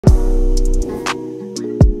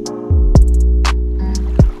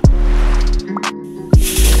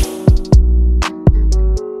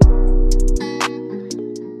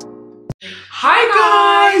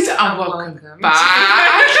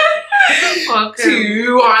back Welcome.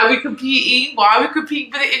 to Why Are We Competing? Why Are We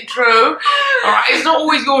Competing for the intro? Alright, it's not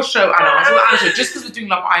always your show, Anna. It's not Anna's show. Just because we're doing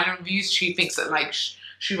Love Island reviews, she thinks that like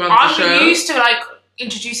she runs the show. I'm used to like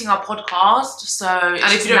introducing our podcast, so it's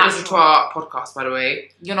and if you don't listen to our podcast, by the way,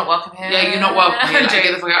 you're not welcome here. yeah, you're not welcome here. Like,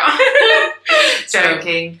 get the fuck out.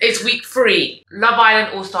 Joking. It's week 3. Love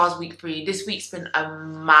Island All Stars week 3. This week's been a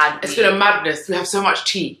mad week. It's been a madness. We have so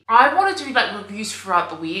much tea. I want to do like reviews throughout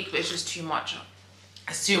the week, but it's just too much.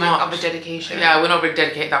 It's too like, much of a dedication. Yeah, we're not really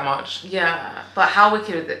dedicated that much. Yeah, but how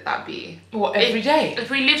wicked would that be? What, every day? If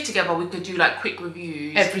we lived together, we could do like quick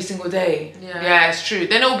reviews. Every single day. Yeah, it's true.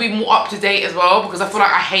 Then it'll be more up to date as well, because I feel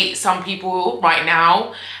like I hate some people right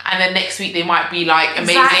now, and then next week they might be like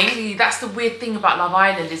amazing. Exactly. That's the weird thing about Love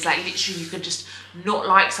Island, is like literally you could just not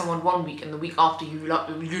like someone one week and the week after you love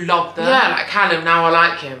them. Yeah, like Callum, now I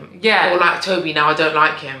like him. Yeah. Or like Toby, now I don't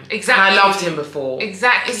like him. Exactly. And I loved him before.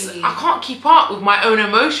 Exactly. I can't keep up with my own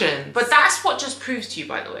emotions. But that's what just proves to you,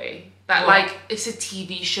 by the way, that What? like it's a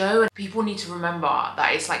TV show, and people need to remember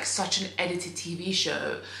that it's like such an edited TV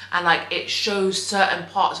show, and like it shows certain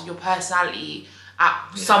parts of your personality at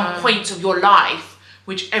some points of your life,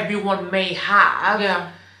 which everyone may have.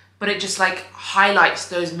 Yeah. But it just like highlights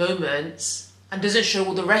those moments and doesn't show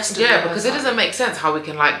all the rest of it. Yeah, because it doesn't make sense how we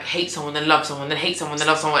can like hate someone, then love someone, then hate someone, then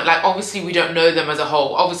love someone. Like obviously we don't know them as a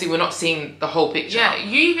whole. Obviously we're not seeing the whole picture. Yeah,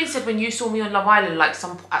 you even said when you saw me on Love Island, like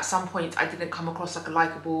at some point I didn't come across like a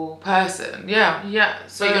likable person. Yeah. Yeah.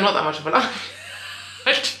 So you're not that much of a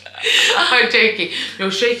I'm joking.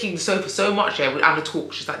 You're shaking the sofa so much, yeah, with Anna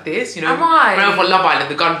talk. She's like this, you know. Am I? Remember for Love Island,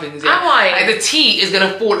 the gun things, yeah. Am I? Like the tea is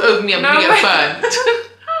gonna fall over me. I'm gonna get burnt.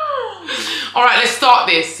 All right, let's start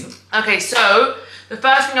this. Okay, so the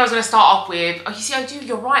first thing I was going to start off with, oh, you see,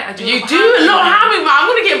 you're right. I do. You do a lot of hamming, man. I'm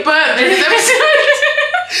gonna get burnt in this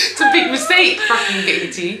episode. It's a big mistake. Fucking get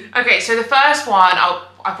your tea. Okay, so the first one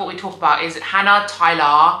I thought we'd talk about is Hannah,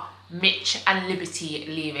 Tyler, Mitch, and Liberty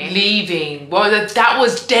leaving. Leaving. Well, that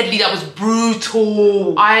was deadly. That was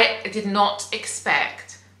brutal. I did not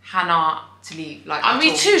expect Hannah to leave. Like, I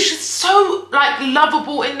mean, too. She's so like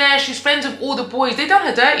lovable in there. She's friends with all the boys. They done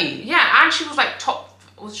her dirty. Yeah, and she was like top.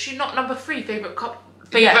 Was she not number 3 favorite couple?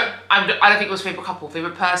 Yeah. I don't think it was favorite couple,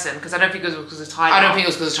 favorite person, because I don't think it was because of Tyler. I don't think it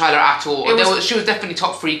was because of Tyler at all. She was definitely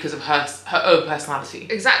top 3 because of her own personality.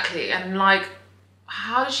 Exactly, and like,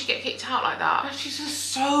 how did she get kicked out like that? But she's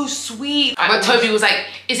just so sweet. But Toby was like,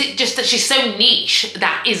 is it just that she's so niche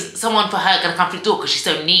that is someone for her gonna come through the door because she's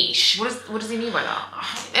so niche? What does he mean by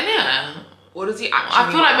that? Yeah. What does he actually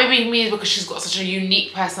I feel like maybe he means because she's got such a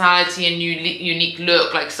unique personality and unique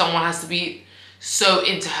look. Like someone has to be so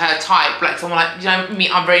into her type. Like someone like, you know me,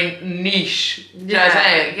 I'm very niche. You know what I'm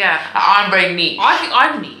saying? Yeah. Like, I'm very niche. I think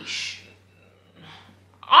I'm niche.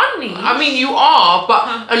 I'm niche. I mean, you are,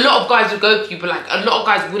 but a lot of guys would go for you, but like a lot of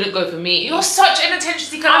guys wouldn't go for me. You're such an attention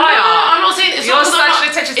seeker. I'm not saying it's You're not such an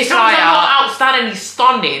attention It's seeker. not because I'm not outstandingly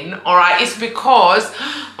stunning, alright? It's because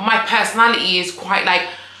my personality is quite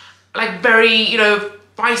like very, you know,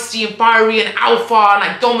 feisty and fiery and alpha and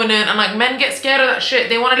like dominant, and like men get scared of that shit.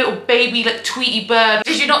 They want a little baby like Tweety bird.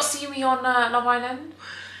 Did you not see me on Love Island?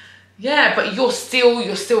 Yeah, but you're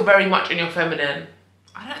still very much in your feminine.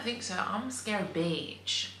 I don't think so. I'm a scary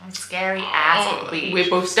bitch. I'm scary ass bitch. We're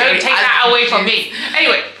both scary. Don't take that away from me.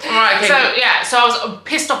 Anyway, Alright, okay. So yeah, so I was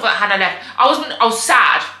pissed off that Hannah left. I was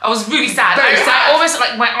sad. I was really sad. Very sad. I almost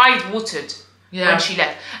like my eyes watered when she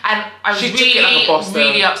left, and I was She took it like a boss, though.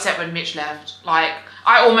 really upset when Mitch left. Like,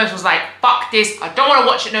 I almost was like, fuck this, I don't want to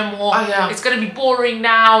watch it no more. Oh, yeah. It's gonna be boring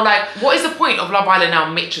now. Like, What is the point of Love Island now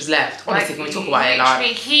Mitch has left? Honestly, like, can we talk about it? literally,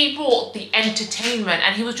 Like, he brought the entertainment,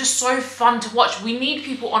 and he was just so fun to watch. We need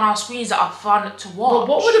people on our screens that are fun to watch. but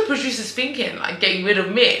what were the producers thinking? Like getting rid of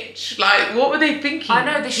Mitch? Like, what were they thinking? I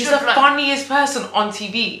know, they He's should the have, like- funniest person on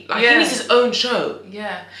TV. Like, Yeah. he needs his own show.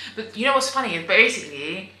 Yeah, but you know what's funny is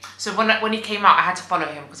basically, so when he came out, I had to follow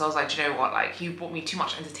him because I was like, do you know what? Like, you brought me too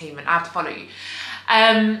much entertainment. I have to follow you.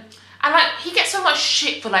 And like, he gets so much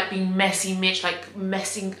shit for like being messy Mitch, like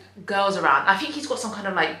messing girls around. I think he's got some kind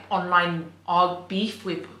of like online beef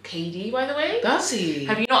with KD, by the way. Does he?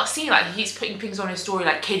 Have you not seen, like, he keeps putting things on his story,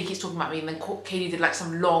 like KD keeps talking about me, and then KD did like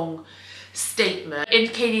some long statement. In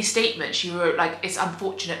KD's statement, she wrote like, it's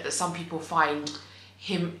unfortunate that some people find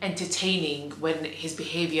him entertaining when his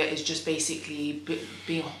behaviour is just basically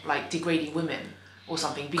being like degrading women or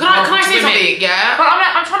something. Can I say something? Yeah. But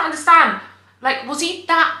I'm trying to understand. Like, was he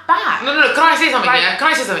that bad? No. Can I say something? Like- Yeah. Can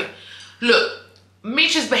I say something? Look,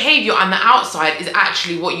 Mitch's behaviour on the outside is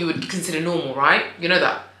actually what you would consider normal, right? You know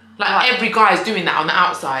that. Like Right. every guy is doing that on the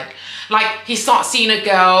outside. Like he starts seeing a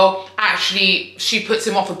girl, actually she puts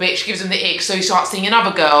him off a bit, she gives him the ick, so he starts seeing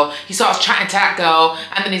another girl, he starts chatting to that girl,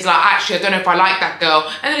 and then he's like, actually I don't know if I like that girl,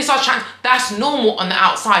 and then he starts chatting. That's normal on the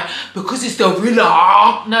outside because it's the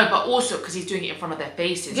villa. No, but also because he's doing it in front of their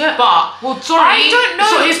faces. Yeah. But Well, sorry, I don't know.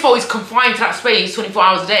 it's not his fault he's confined to that space 24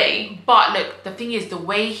 hours a day. But look, the thing is, the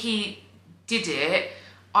way he did it,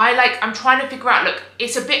 I'm trying to figure out, look,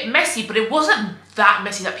 it's a bit messy, but it wasn't that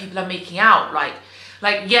messy that people are making out. Like,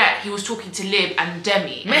 yeah, he was talking to Lib and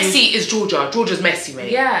Demi. And Messy is Georgia. Georgia's messy,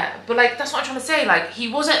 mate. yeah, but like, that's what I'm trying to say. Like, he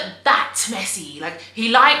wasn't that messy. Like, he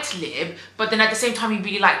liked Lib, but then at the same time, he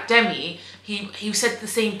really liked Demi. He said the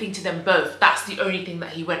same thing to them both. That's the only thing that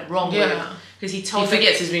he went wrong with. Because he told He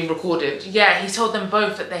forgets he's being recorded. Yeah, he told them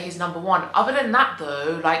both that they're his number one. Other than that,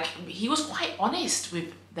 though, like, he was quite honest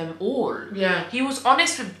with them all. Yeah. He was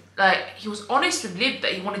honest with Lib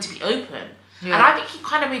that he wanted to be open. Yeah. And I think he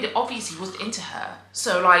kind of made it obvious he wasn't into her.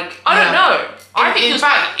 So, like, I don't know. I think in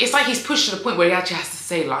fact, it's like he's pushed to the point where he actually has to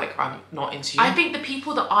say, like, I'm not into you. I think the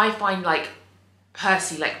people that I find, like,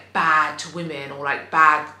 personally, like, bad to women or, like,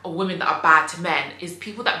 bad, or women that are bad to men is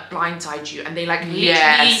people that blindside you and they, like, literally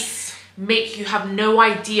Yes. make you have no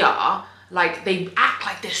idea. Like, they act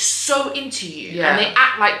like they're so into you. Yeah. And they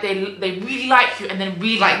act like they really like you and then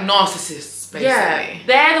really like narcissists, basically. yeah,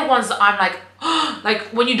 they're the ones that I'm like, like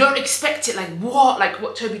when you don't expect it, like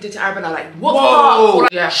what Toby did to Arabella, like what the fuck? Or,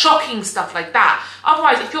 like, Yeah. shocking stuff like that.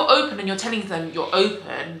 Otherwise, if you're open and you're telling them you're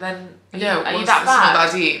open, then are you Well, that it's bad? not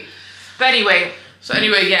that deep. But anyway, So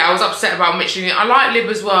anyway, yeah, I was upset about mentioning it. I like Lib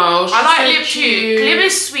as well. She's I like so Lib cute. too. Lib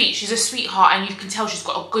is sweet. She's a sweetheart, and you can tell she's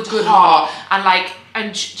got a good Good heart. heart. And like,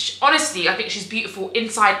 honestly, I think she's beautiful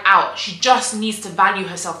inside out. She just needs to value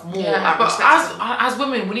herself more. Yeah, and but respect herself. as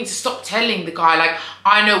women, we need to stop telling the guy, like,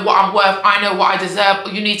 I know what I'm worth, I know what I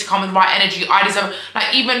deserve, you need to come with the right energy, I deserve,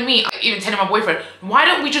 like, even me, even telling my boyfriend, why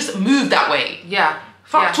don't we just move that way? Yeah.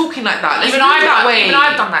 Fuck yeah. talking like that. Let's Even move I've that way. Even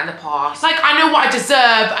I've done that in the past. Like, I know what I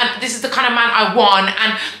deserve, and this is the kind of man I want,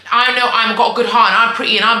 and I know I've got a good heart, and I'm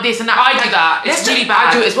pretty, and I'm this and that. I do Like, that. It's let's really just- bad.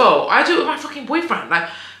 I do it as well. I do it with my fucking boyfriend. Like,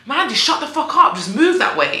 man, just shut the fuck up. Just move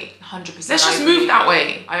that way. 100%. Let's just I agree. move that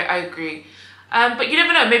way. I agree. But you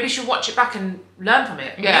never know. Maybe you should watch it back and learn from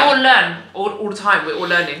it. Yeah. We all learn all the time. We're all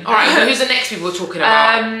learning. All right, so who's the next people we're talking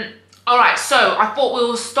about? All right. So I thought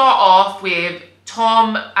we'll start off with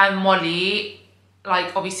Tom and Molly.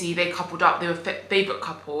 Like, obviously they coupled up. They were favorite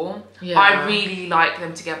couple. Yeah. I really like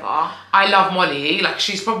them together. I love Molly. Like,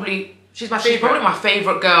 she's probably my favourite. probably my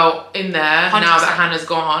favorite girl in there 100%. now that Hannah's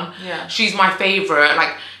gone. Yeah. She's my favorite.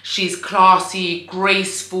 Like, she's classy,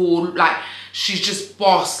 graceful. Like, she's just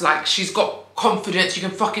boss. Like, she's got confidence. You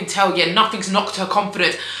can fucking tell. Yeah, nothing's knocked her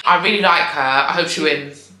confidence. I really like her. I hope she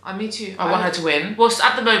wins. Me too. I want her to win. Well,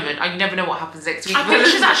 at the moment, I never know what happens next week. I think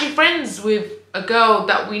she's actually friends with a girl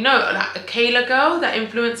that we know, like a Kayla girl, that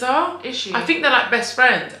influencer. Is she? I think they're like best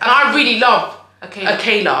friends. And I really love a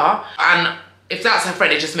Kayla. And if that's her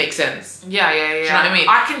friend, it just makes sense. Yeah. Do you know what I mean?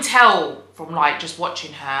 I can tell from like just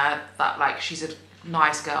watching her that like she's a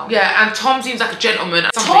nice girl. Yeah, and Tom seems like a gentleman.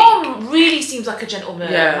 Tom really seems like a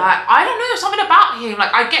gentleman. Yeah. Like, I don't know, something about him.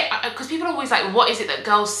 Like, I get, because people are always like, what is it that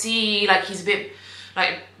girls see? Like, he's a bit,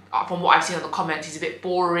 like, from what I've seen in the comments, he's a bit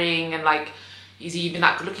boring and like, is he even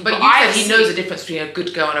that good looking? But you said he knows the difference between a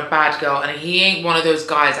good girl and a bad girl, and he ain't one of those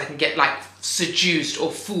guys that can get like seduced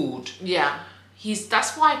or fooled. Yeah.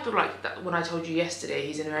 That's why I feel like that when I told you yesterday,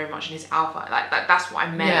 he's very much in his alpha. Like that's what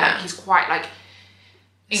I meant. Yeah. Like, he's quite like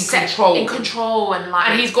In control and like,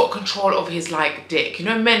 and he's got control of his like dick. You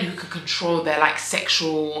know, men who can control their like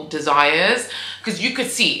sexual desires, because you could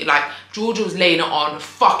see like Georgia was laying it on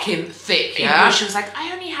fucking thick. Yeah, she was like,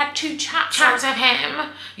 I only had 2 chats of him.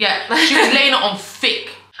 Yeah, she was laying it on thick,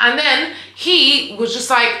 and then he was just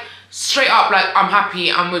like straight up like, I'm happy,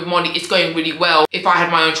 I'm with Molly, it's going really well. If I had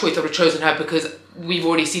my own choice, I would have chosen her because we've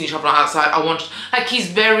already seen each other outside. I want, like, he's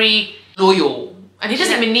very loyal. And he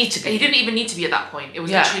doesn't even need to be. He didn't even need to be at that point. It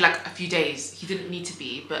was literally like a few days. He didn't need to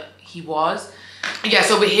be, but he was. Yeah,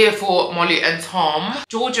 so we're here for Molly and Tom.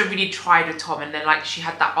 Georgia really tried with Tom, and then like she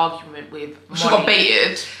had that argument with Molly. She got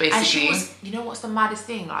baited, basically. And she was, you know what's the maddest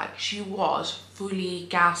thing? Like, she was fully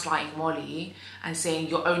gaslighting Molly and saying,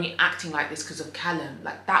 you're only acting like this because of Callum.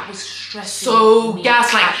 Like, that was stressing so me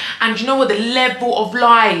gaslighting. out. And you know what? The level of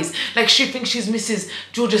lies. Like, she thinks she's Mrs.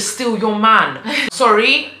 Georgia's still your man.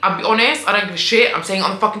 Sorry, I'll be honest. I don't give a shit. I'm saying it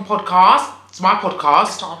on the fucking podcast. It's my podcast.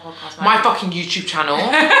 It's not a podcast, man. My fucking YouTube channel.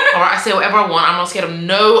 Alright, I say whatever I want. I'm not scared of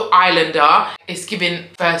no islander. It's giving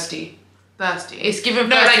thirsty. Thirsty. It's giving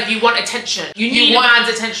No, thirsty. like, you want attention. You need a man's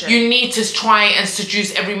attention. You need to try and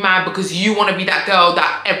seduce every man because you want to be that girl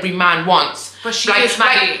that every man wants. But she is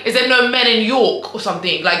Maddie. Is there no men in York or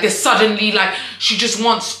something? Like there's suddenly like she just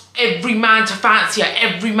wants every man to fancy her,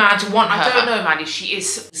 every man to want her. I don't know, Maddie. She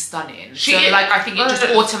is stunning. She is, like I think it just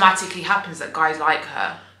automatically happens that guys like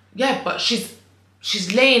her. Yeah, but she's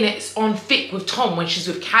laying it on thick with Tom when she's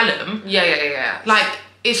with Callum. Yeah. Like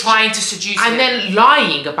it's trying to seduce him. and then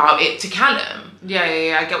lying about it to Callum.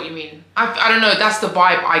 Yeah. I get what you mean. I don't know. That's the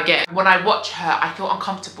vibe I get. When I watch her, I feel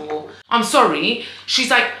uncomfortable. I'm sorry.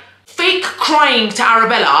 She's like fake crying to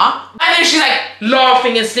Arabella, and then she's like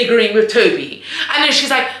laughing and sniggering with Toby, and then she's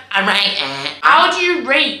like, "I'm right." How do you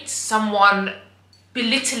rate someone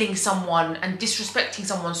belittling someone and disrespecting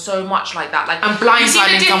someone so much like that? Like, and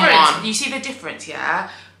blindsiding someone. You see the difference, yeah,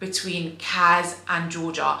 between Kaz and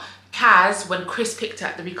Georgia. Kaz, when Chris picked her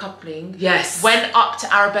at the recoupling, yes, went up to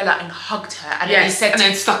Arabella and hugged her, and then he said,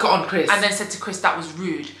 then stuck it on Chris, and then said to Chris that was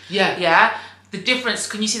rude. Yeah. The difference.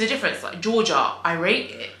 Can you see the difference? Like Georgia,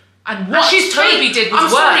 irate, and what Toby did was I'm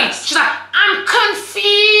worse. sorry. She's like, I'm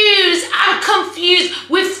confused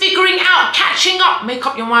with figuring out, catching up. Make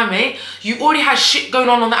up your mind, mate. You already had shit going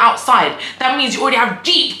on the outside. That means you already have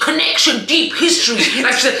deep connection, deep history.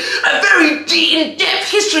 Like she said, a very deep,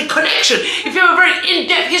 in-depth history connection. If you have a very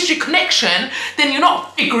in-depth history connection, then you're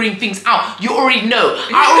not figuring things out. You already know.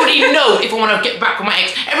 I already know if I want to get back with my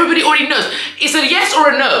ex. Everybody already knows. It's a yes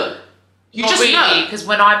or a no. You Not just really, know. Because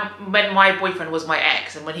when my boyfriend was my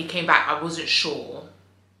ex, and when he came back, I wasn't sure.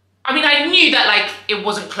 I mean, I knew that like it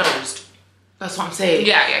wasn't closed. That's what I'm saying.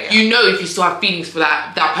 Yeah. You know if you still have feelings for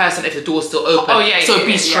that person if the door's still open. Oh yeah. So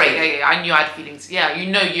be straight. Yeah. I knew I had feelings. Yeah, you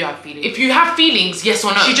know you have feelings. If you have feelings, yes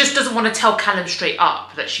or no. She just doesn't want to tell Callum straight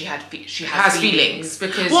up that she has feelings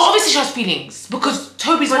because. Well, obviously she has feelings because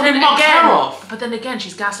Toby's But one then who mugged again, her off. But then again,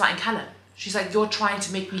 she's gaslighting Callum. She's like, you're trying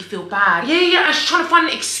to make me feel bad. Yeah, and she's trying to find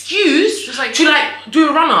an excuse She's like, to like do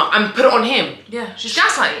a runner and put it on him. Yeah, she's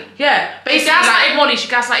gaslighting. Yeah, She's basically gaslighting Molly, she's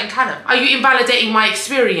gaslighting Callum. are you invalidating my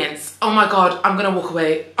experience? Oh my god, I'm gonna walk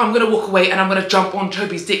away. I'm gonna walk away and I'm gonna jump on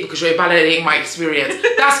Toby's dick because you're invalidating my experience.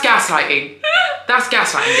 That's gaslighting. That's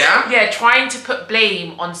gaslighting, yeah? Yeah, trying to put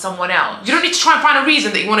blame on someone else. You don't need to try and find a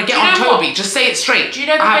reason that you want to get on Toby. What? Just say it straight. Do you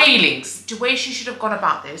know I have feelings. The way she should have gone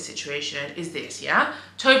about this situation is this, yeah?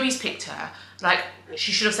 Toby's picked her. Like,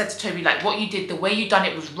 she should have said to Toby, like, what you did, the way you done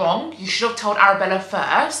it was wrong. You should have told Arabella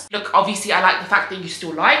first. Look, obviously, I like the fact that you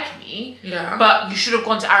still like me. Yeah. But you should have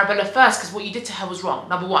gone to Arabella first because what you did to her was wrong.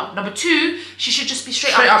 Number one. Number two, she should just be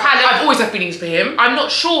straight up. I've always had feelings for him. I'm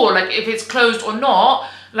not sure, like, if it's closed or not.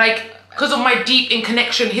 Like, because of my deep in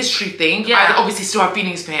connection history thing, yeah. I obviously still have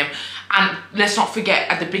feelings for him. And let's not forget,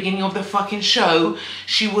 at the beginning of the fucking show,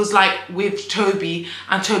 she was like with Toby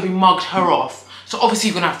and Toby mugged her off. So obviously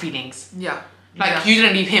you're gonna have feelings. Yeah. Like you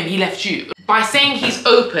didn't leave him, he left you. By saying he's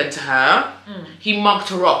open to her, he mugged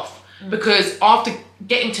her off. Because after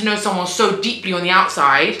getting to know someone so deeply on the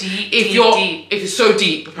outside, if it's so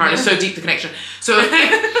deep, apparently so deep the connection. So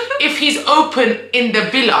if he's open in the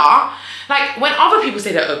villa, like when other people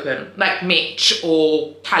say they're open, like Mitch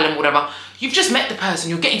or Callum, whatever, you've just met the person,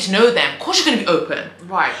 you're getting to know them. Of course you're going to be open.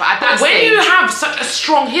 Right, but at that when stage, you have such a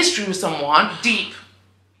strong history with someone, deep,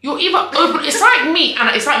 you're either open. It's like me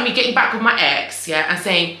getting back with my ex, yeah, and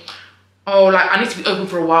saying, oh, like I need to be open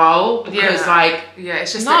for a while because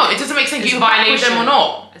it's just no, it doesn't make sense. It's You a back with them or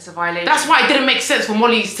not. It's a violation. That's why it didn't make sense for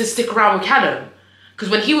Molly to stick around with Callum. Because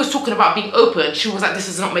when he was talking about being open, she was like, this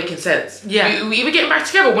is not making sense. Yeah. We either getting back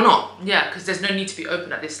together or we're not. Yeah, because there's no need to be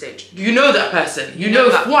open at this stage. You know that person. You know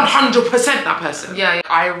that 100% that person. Yeah,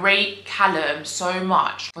 I rate Callum so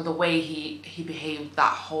much for the way he behaved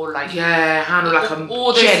that whole like... Yeah, handled like a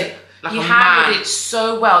gent. Like he a handled man. it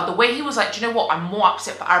so well. The way he was like, do you know what? I'm more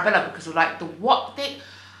upset for Arabella because of like the what they...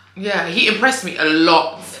 Yeah, he impressed me a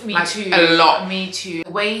lot. Me like, too. A lot. Me too.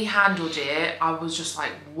 The way he handled it, I was just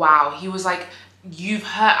like, wow. He was like, you've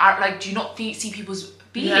hurt, like, do you not see people's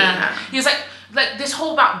being? Yeah. He was like this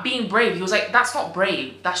whole about being brave. He was like, that's not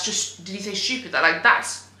brave. That's just, did he say stupid? That like,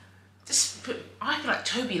 that's, this, I feel like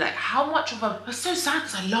Toby, like how much of a... It's so sad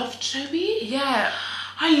because I loved Toby. Yeah.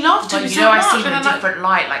 I love Toby so I much. see him in a different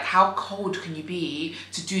light. Like, how cold can you be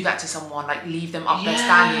to do that to someone? Like, leave them up there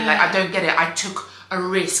standing. Like, I don't get it. I took a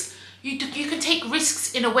risk. You can take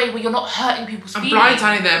risks in a way where you're not hurting people's feelings. And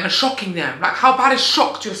blindsiding them and shocking them. Like, how bad is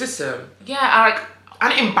shock to your system? Yeah,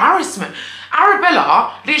 and embarrassment.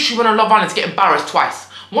 Arabella literally went on Love Island to get embarrassed twice.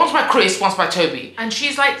 Once by Chris, once by Toby. And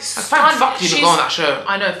she's like, thank fuck you didn't go on that show.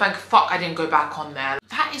 I know, thank fuck I didn't go back on there.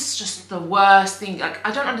 That is just the worst thing. Like,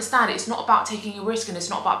 I don't understand. It's not about taking a risk and it's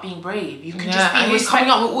not about being brave. You can just be and he's coming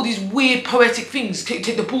up with all these weird poetic things. Take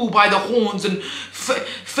the bull by the horns and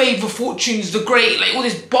favour fortunes the great. Like all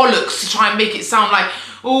this bollocks to try and make it sound like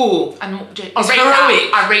Ooh. And It's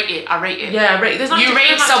heroic. I rate it. Yeah, I rate it. There's not You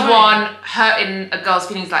rate someone hurting a girl's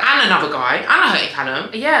feelings like... And another guy. And a hurting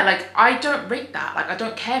Callum. Yeah, like, I don't rate that. Like, I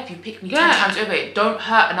don't care if you pick me 10 times over it. Don't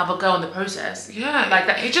hurt another girl in the process. Yeah. Like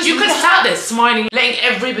that. It just, you could sat there smiling, letting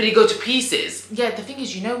everybody go to pieces. Yeah, the thing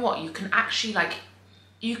is, you know what? You can actually, like,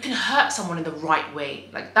 you can hurt someone in the right way.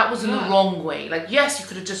 Like, that was in the wrong way. Like, yes, you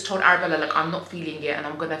could have just told Arabella, like, I'm not feeling it and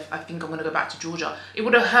I think I'm gonna go back to Georgia. It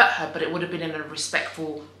would have hurt her, but it would have been in a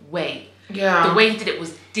respectful way. Yeah. The way he did it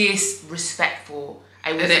was disrespectful.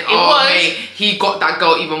 Mate, he got that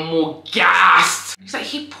girl even more gassed. He's like,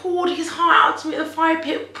 he poured his heart out to me at the fire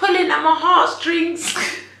pit, pulling at my heartstrings.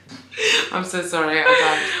 I'm so sorry.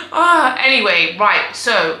 Anyway, right.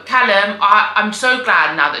 So Callum, I'm so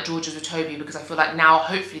glad now that Georgia's with Toby, because I feel like now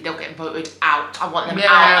hopefully they'll get voted out. I want them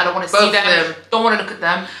out. I don't want to see them. Don't want to look at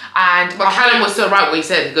them. But Callum was so right what he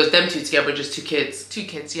said. He goes, them two together, just two kids. Two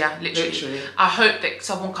kids, yeah, literally. I hope that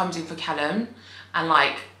someone comes in for Callum, and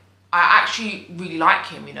like, I actually really like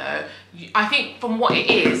him, you know. I think from what it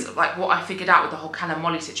is, like what I figured out with the whole Callum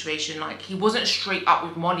Molly situation, like he wasn't straight up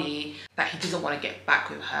with Molly that he didn't want to get back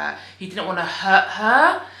with her. He didn't want to hurt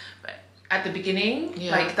her at the beginning.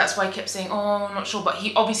 Yeah. Like that's why he kept saying, oh, I'm not sure. But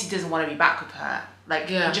he obviously doesn't want to be back with her. Like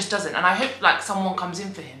he just doesn't. And I hope like someone comes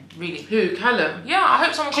in for him, really. Who, Callum? Yeah, I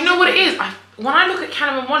hope someone comes in. Do you know what it is? When I look at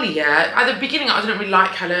Callum and Molly, at the beginning I didn't really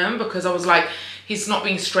like Callum because I was like, he's not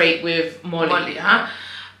being straight with Molly.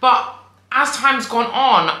 But as time's gone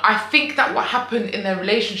on, I think that what happened in their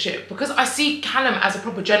relationship, because I see Callum as a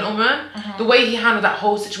proper gentleman, the way he handled that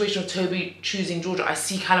whole situation of Toby choosing Georgia, I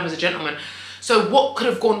see Callum as a gentleman. So what could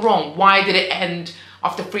have gone wrong? Why did it end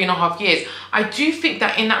after 3.5 years? I do think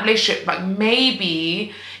that in that relationship, like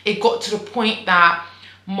maybe it got to the point that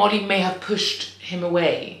Molly may have pushed him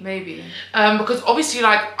away. Maybe. Because obviously,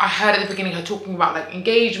 like, I heard at the beginning her talking about like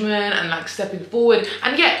engagement and like stepping forward,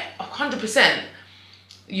 and yeah, 100%.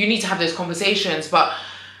 You need to have those conversations, but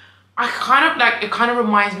I kind of like, it kind of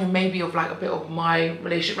reminds me maybe of like a bit of my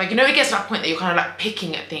relationship. Like, you know, it gets to that point that you're kind of like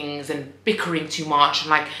picking at things and bickering too much and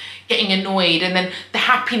like getting annoyed, and then the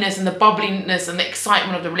happiness and the bubbliness and the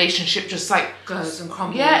excitement of the relationship just like goes and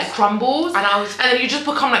crumbles. Yeah, it crumbles. And then you just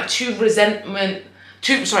become like two resentful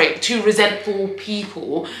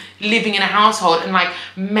people living in a household, and like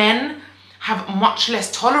men have much less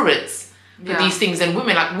tolerance for these things than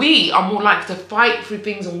women. Like, we are more likely to fight through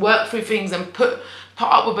things and work through things and put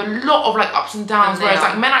up with a lot of like ups and downs, whereas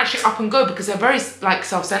like men actually up and go because they're very like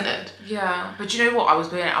self-centered. Yeah, but you know what? I was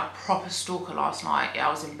being a proper stalker last night. I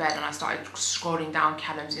was in bed and I started scrolling down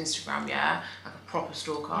Callum's Instagram, like a proper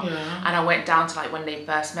stalker. And I went down to like when they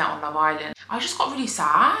first met on Love Island. I just got really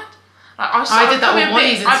sad. Like, I did that with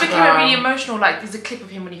Molly's Instagram. I became really emotional. Like, there's a clip of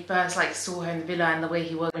him when he first like saw her in the villa and the way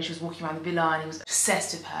he was when she was walking around the villa, and he was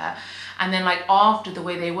obsessed with her. And then like after, the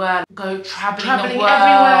way they were, go traveling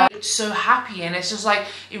everywhere, so happy, and it's just like,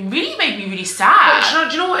 it really made me really sad. But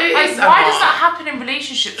do you know what it is? Why does that happen in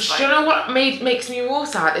relationships? Do you know what makes me more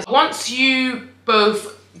sad? Is once you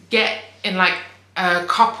both get in like a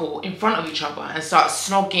couple in front of each other and start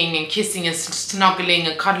snogging and kissing and snuggling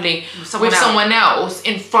and cuddling with someone else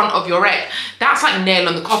in front of your ex, that's like nail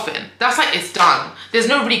on the coffin. That's like, it's done. There's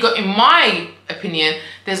nobody in my opinion,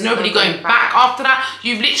 there's nobody going back after that.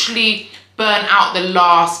 You've literally burnt out the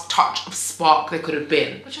last touch of spark there could have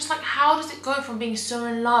been. But just like, how does it go from being so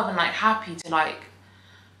in love and like happy to like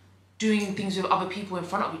doing things with other people in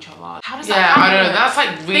front of each other? How does that happen? I don't know. That's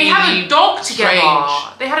like really They had a dog together.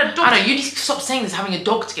 Strange. They had a dog. I know, you need to stop saying this, having a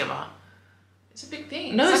dog together. It's a big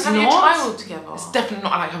thing. No, it's like having not. a child together. It's definitely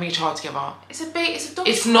not like having a child together. It's a dog.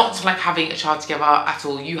 It's not like having a child together at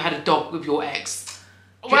all. You had a dog with your ex.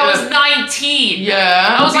 When I was 19.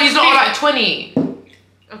 Yeah. I was like, he's not like 20.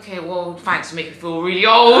 Okay, well, thanks for making me feel really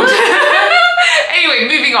old. Anyway,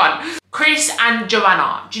 moving on. Chris and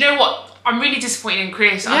Joanna. Do you know what? I'm really disappointed in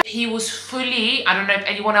Chris. Yeah. He was fully, I don't know if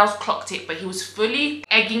anyone else clocked it, but he was fully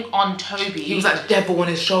egging on Toby. He was like the devil on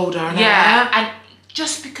his shoulder. And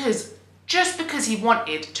just because he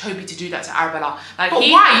wanted Toby to do that to Arabella. Like, but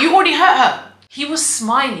why? You already hurt her. He was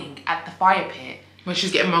smiling at the fire pit. When she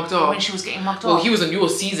was getting mugged off. When she was getting mugged off. Well, he was on your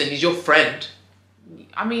season. He's your friend.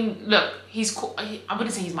 I mean, look, he's cool. I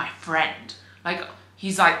wouldn't say he's my friend. Like,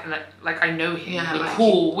 he's like I know him. Yeah, we're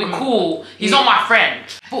cool. We're cool. He's not my friend.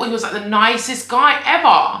 I thought he was like the nicest guy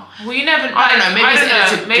ever. Well, you never. I don't know. Maybe it's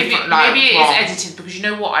edited. Maybe it is edited, because you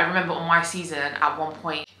know what? I remember on my season at one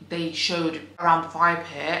point they showed around the fire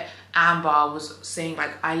pit. Amber was saying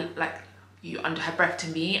like, I like you under her breath to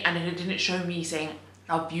me, and then it didn't show me saying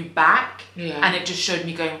love you back. Yeah. And it just showed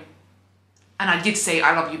me going, and I did say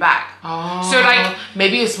I love you back. Oh. So like,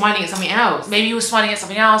 maybe he was smiling at something else. Maybe he was smiling at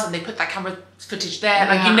something else, and they put that camera footage there.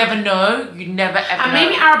 Like, you never know. You never ever And know.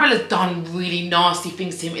 maybe Arabella's done really nasty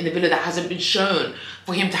things to him in the villa that hasn't been shown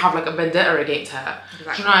for him to have like a vendetta against her.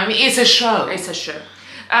 Exactly. Do you know what I mean? It's a show. It's a show.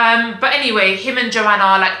 But anyway, him and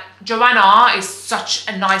Joanna, like, Joanna is such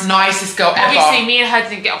a Nicest girl ever. Obviously, me and her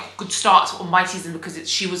didn't get a good start on my season because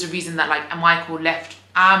she was the reason that, like, Michael left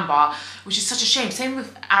Amber, which is such a shame. Same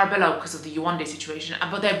with Arabella because of the Yewande situation.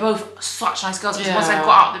 But they're both such nice girls. Because once I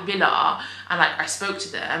got out the villa and, like, I spoke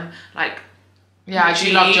to them, like, yeah, I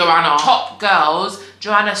do love Joanna. Top girls.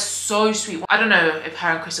 Joanna's so sweet. I don't know if her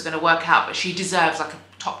and Chris are going to work out, but she deserves, like, a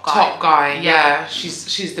top guy. Top guy, yeah.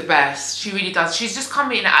 She's the best. She really does. She's just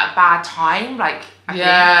come in at a bad time, like. I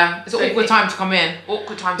think. It's an awkward time to come in.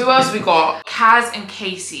 Awkward time. Who else we got? Kaz and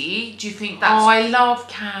Casey. Do you think that's? Oh, I love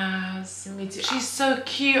Kaz. Me too. She's so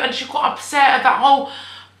cute, and she got upset at that whole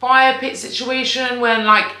fire pit situation when,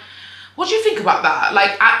 like, what do you think about that?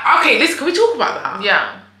 Like, okay, can we talk about that?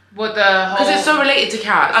 Yeah. What the whole? Because it's so related to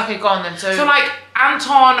Kaz. Okay, go on then. So like,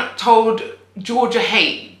 Anton told Georgia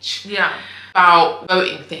H. Yeah. About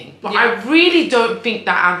voting thing, but I really don't think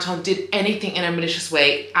that Anton did anything in a malicious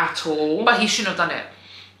way at all. But he shouldn't have done it.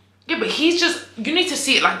 Yeah, but he's just, you need to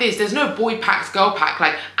see it like this. There's no boy packs, girl pack.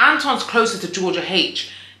 Like, Anton's closer to Georgia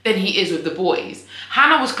H than he is with the boys.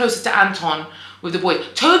 Hannah was closer to Anton with the boys.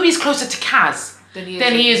 Toby's closer to Kaz than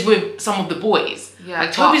he is with some of the boys. Yeah,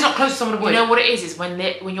 like, Toby's not close to some of the boys. You know what it is when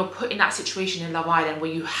you're put in that situation in Love Island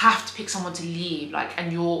where you have to pick someone to leave, like,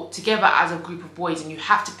 and you're together as a group of boys and you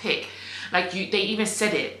have to pick. Like, they even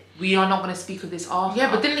said it. We are not going to speak of this after. Yeah,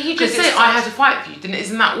 but didn't he just say, I had to fight for you?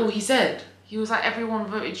 Isn't that all he said? He was like, everyone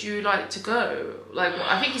voted you, like, to go. Like,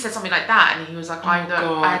 I think he said something like that, and he was like, I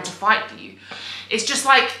had to fight for you. It's just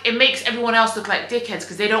like, it makes everyone else look like dickheads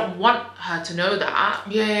because they don't want her to know that.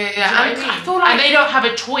 Yeah. Do you know what I mean? I feel like, and they don't have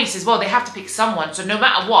a choice as well. They have to pick someone. So no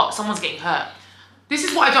matter what, someone's getting hurt. This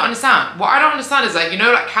is what I don't understand. What I don't understand is, like, you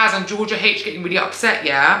know, like Kaz and Georgia H getting really upset,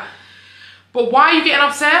 yeah? But why are you getting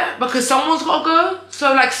upset? Because someone's got to go.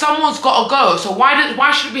 So, like, someone's got to go. So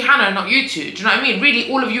why should it be Hannah and not you two? Do you know what I mean?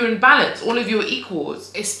 Really, all of you are in balance. All of you are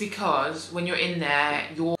equals. It's because when you're in there,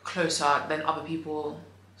 you're closer than other people.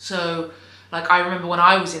 So, like, I remember when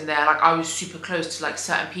I was in there, like, I was super close to, like,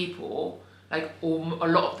 certain people, like, or a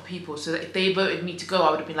lot of the people. So that if they voted me to go, I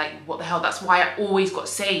would have been like, what the hell? That's why I always got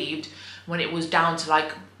saved when it was down to,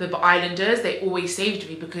 like, the Islanders. They always saved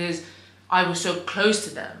me because I was so close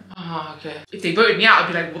to them. Oh, okay. If they voted me out, I'd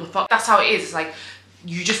be like, what the fuck? That's how it is. It's like,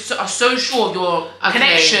 you just are so sure of your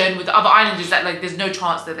connection with the other Islanders that, like, there's no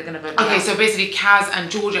chance that they're going to vote me out. So basically Kaz and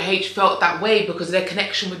Georgia H felt that way because of their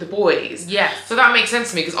connection with the boys. Yes. So that makes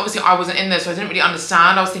sense to me because obviously I wasn't in there, so I didn't really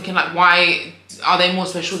understand. I was thinking, like, why are they more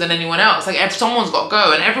special than anyone else? Like, if someone's got to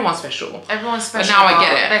go and everyone's special. Everyone's special. But now I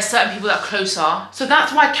get it. There's certain people that are closer. So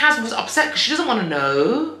that's why Kaz was upset because she doesn't want to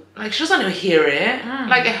know. Like, she doesn't even hear it.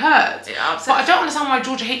 Like, it hurts. But I don't understand why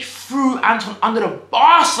Georgia H threw Anton under the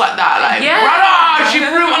bus like that. Like, brother, she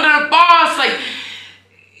threw him under the bus. Like,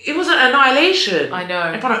 it was an annihilation. I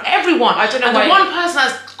know. In front of everyone. I don't know. And the one person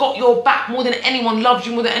that's got your back more than anyone, loves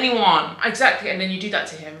you more than anyone. Exactly. And then you do that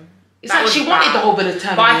to him. It's like she wanted the whole bit of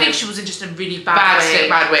term. But I think she was in just a really bad way.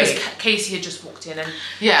 Because Casey had just walked in and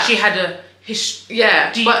she had a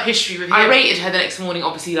deep history with him. I rated her the next morning,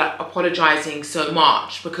 obviously, like, apologising so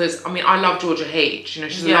much because, I mean, I love Georgia H. You know,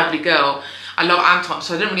 she's a lovely girl. I love Anton,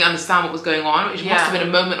 so I didn't really understand what was going on. It must have been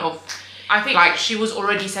a moment of, I think, like, she was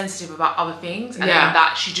already sensitive about other things, and then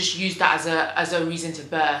that she just used that as a reason to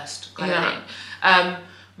burst, kind of thing.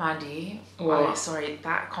 Mandy, sorry,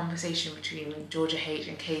 that conversation between Georgia H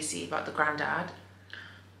and Casey about the granddad.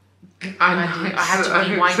 I had to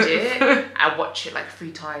rewind it and watch it like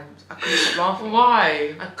 3 times. I couldn't stop laughing.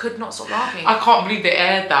 Why? I could not stop laughing. I can't believe they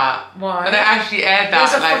aired that. Why? They actually aired that. It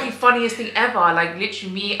was the fucking funniest thing ever. Like,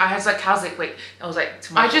 literally me, I was like, I was like,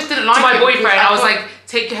 to my boyfriend, I was like,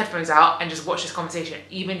 take your headphones out and just watch this conversation.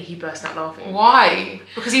 Even he burst out laughing. Why?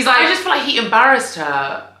 Because he's like, I just feel like he embarrassed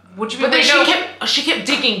her. What do you mean? But then she kept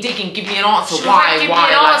digging, give me an answer. She was like, give me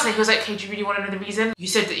an answer. He was like, hey, do you really want to know the reason? You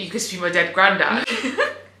said that you could see my dead granddad.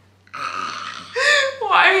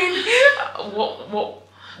 What?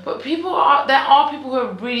 But there are people who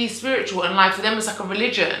are really spiritual and, like, for them it's like a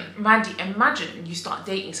religion. Mandy, imagine you start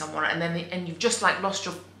dating someone and then and you've just, like, lost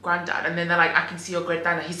your granddad and then they're like, I can see your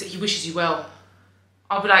granddad. He wishes you well.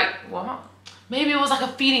 I'll be like, what? Maybe it was like a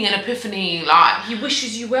feeling, an epiphany, like, he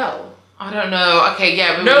wishes you well. I don't know. Okay,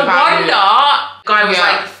 yeah. No wonder. Guy was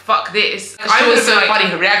like, fuck this. I was so funny,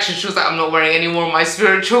 her reaction. She was like, I'm not wearing any more of my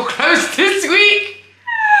spiritual clothes this week.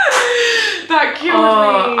 That killed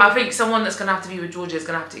me. I think someone that's gonna have to be with Georgia is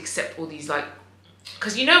gonna have to accept all these, like,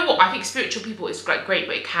 because you know what? I think spiritual people is, like, great,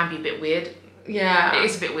 but it can be a bit weird. Yeah. It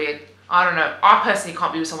is a bit weird. I don't know. I personally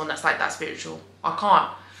can't be with someone that's like that spiritual. I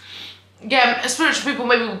can't. Yeah, spiritual people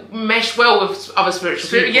maybe mesh well with other spiritual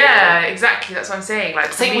people. Yeah, exactly. That's what I'm saying.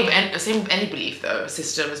 Like Same with any belief though.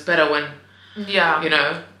 System is better when, yeah, you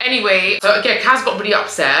know. Anyway, So again, Kaz got really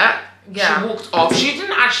upset. Yeah. She walked off. She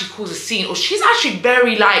didn't actually cause a scene, or she's actually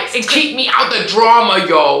very like, keep me out the drama,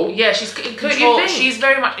 yo. yeah, she's in control. She's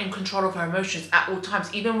very much in control of her emotions at all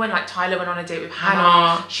times. Even when like Tyler went on a date with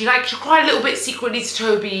Hannah, she cried a little bit secretly to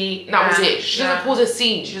Toby. That was it. She doesn't cause a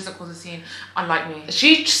scene. She doesn't cause a scene. Unlike me.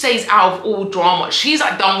 She stays out of all drama. She's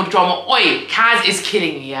like done with drama. Oi, Kaz is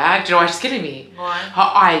killing me, yeah? Do you know why she's killing me? Why? Her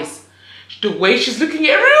eyes. The way she's looking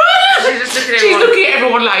at everyone. She's just looking at everyone. She's looking at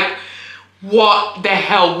everyone like, what the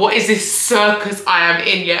hell? What is this circus I am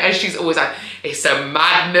in? Yeah, and she's always like, it's a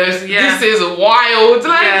madness. Yeah. This is wild.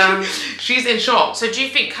 Like, Yeah. she's in shock. So do you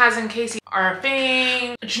think Kaz and Casey are a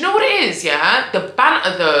thing? Do you know what it is? Yeah, the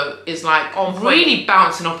banter though is like really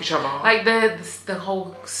bouncing off each other. Like the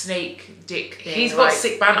whole snake dick thing. He's got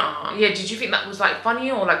sick banter. Yeah. Did you think that was like funny,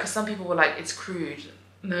 or like, because some people were like, it's crude?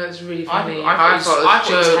 No, it's really funny. I thought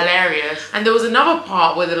it was hilarious. And there was another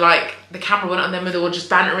part where the camera went on them and they were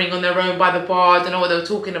just bantering on their own by the bar. I don't know what they were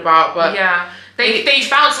talking about, but yeah, they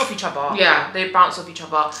bounce off each other. Yeah, they bounce off each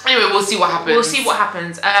other. Anyway, we'll see what happens. We'll see what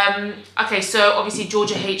happens. Okay, so obviously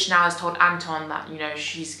Georgia H now has told Anton that, you know,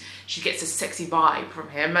 she gets a sexy vibe from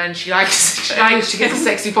him, and she gets a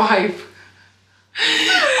sexy vibe.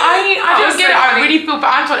 I don't get it. I really feel for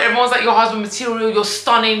Anton. Everyone's like, your husband material, you're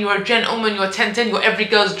stunning, you're a gentleman, you're a 10-10, you're every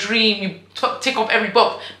girl's dream, you tick off every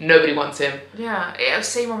box. Nobody wants him. Yeah, it was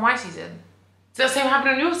same on my season. Does that same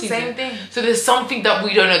happen on your season? Same thing. So there's something that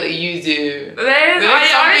we don't know that you do. There's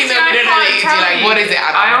something that we don't know that you do. Like, what is it,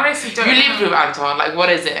 Anton? I honestly don't know. You lived with Anton. Like, what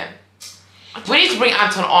is it? We need to bring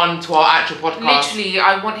Anton on to our actual podcast. Literally,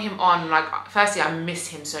 I want him on. Like, firstly, I miss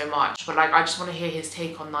him so much, but like, I just want to hear his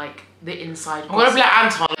take on like the inside. I'm gonna be like,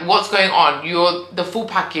 Anton, what's going on? You're the full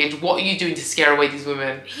package. What are you doing to scare away these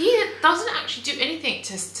women? He doesn't actually do anything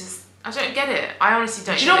to I don't get it. I honestly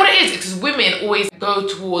don't. Do you know what it is? Because women always go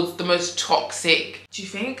towards the most toxic. Do you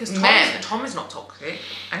think? Because Tom is not toxic,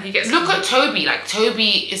 and he gets. Look at Toby. Like,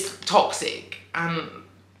 Toby is toxic, and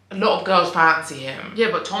a lot of girls fancy him. Yeah,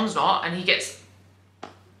 but Tom's not, and he gets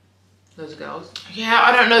loads of girls. Yeah,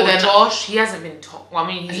 I don't know. Or Josh, he hasn't been well, I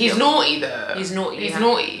mean, he's naughty though. He's naughty. He's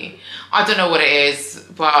naughty. I don't know what it is,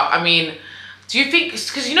 but I mean, do you think?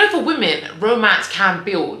 Because you know, for women, romance can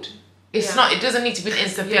build. It's not. It doesn't need to be an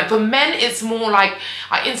instant thing. For men, it's more like,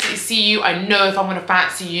 I instantly see you. I know if I'm gonna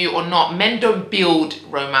fancy you or not. Men don't build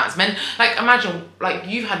romance. Men, like, imagine, like,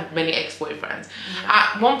 you've had many ex-boyfriends.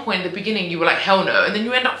 At one point in the beginning, you were like, hell no, and then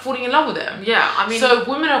you end up falling in love with them. Yeah, I mean, so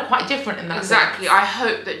women are quite different in that exactly. sense. I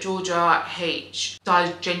hope that Georgia H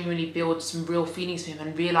does genuinely build some real feelings for him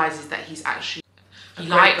and realizes that he's actually. He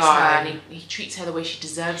likes her and he treats her the way she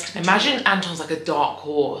deserves to be. Imagine Anton's like a dark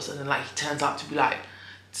horse, and then like he turns out to be like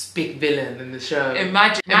this big villain in the show.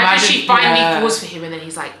 Imagine she finally falls for him and then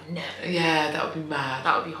he's like, no. Yeah, that would be mad.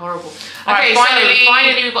 That would be horrible. Okay, so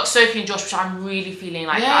finally we've got Sophie and Josh, which I'm really feeling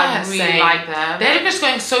like, I really like them. They're just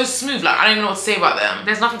going so smooth, like, I don't even know what to say about them.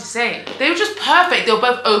 There's nothing to say. They were just perfect. They were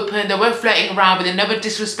both open, they were both flirting around, but they're never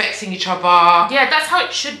disrespecting each other. Yeah, that's how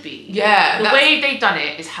it should be. Yeah. The way they've done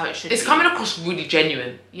it is how it should be. It's coming across really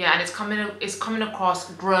genuine. Yeah, and it's coming across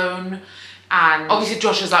grown. And obviously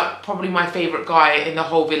Josh is like probably my favourite guy in the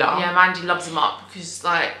whole villa. Yeah, Mandy loves him up because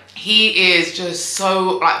like he is just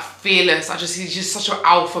so like fearless. He's just such an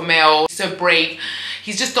alpha male. He's so brave.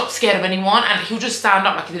 He's just not scared of anyone, and he'll just stand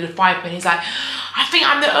up like he did a 5 pin. He's like, I think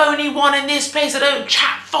I'm the only one in this place that don't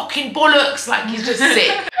chat fucking bollocks. Like, he's just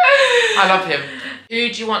sick. I love him.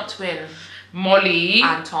 Who do you want to win? Molly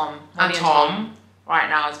and Tom. and Tom. Right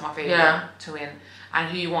now is my favourite to win. And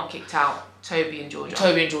who you want kicked out? Toby and Georgia.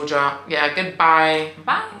 Toby and Georgia. Yeah, goodbye.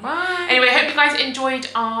 Bye. Bye. Anyway, hope you guys enjoyed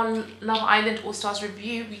our Love Island All Stars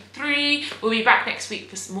review week 3. We'll be back next week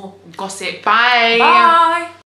for some more gossip. Bye. Bye.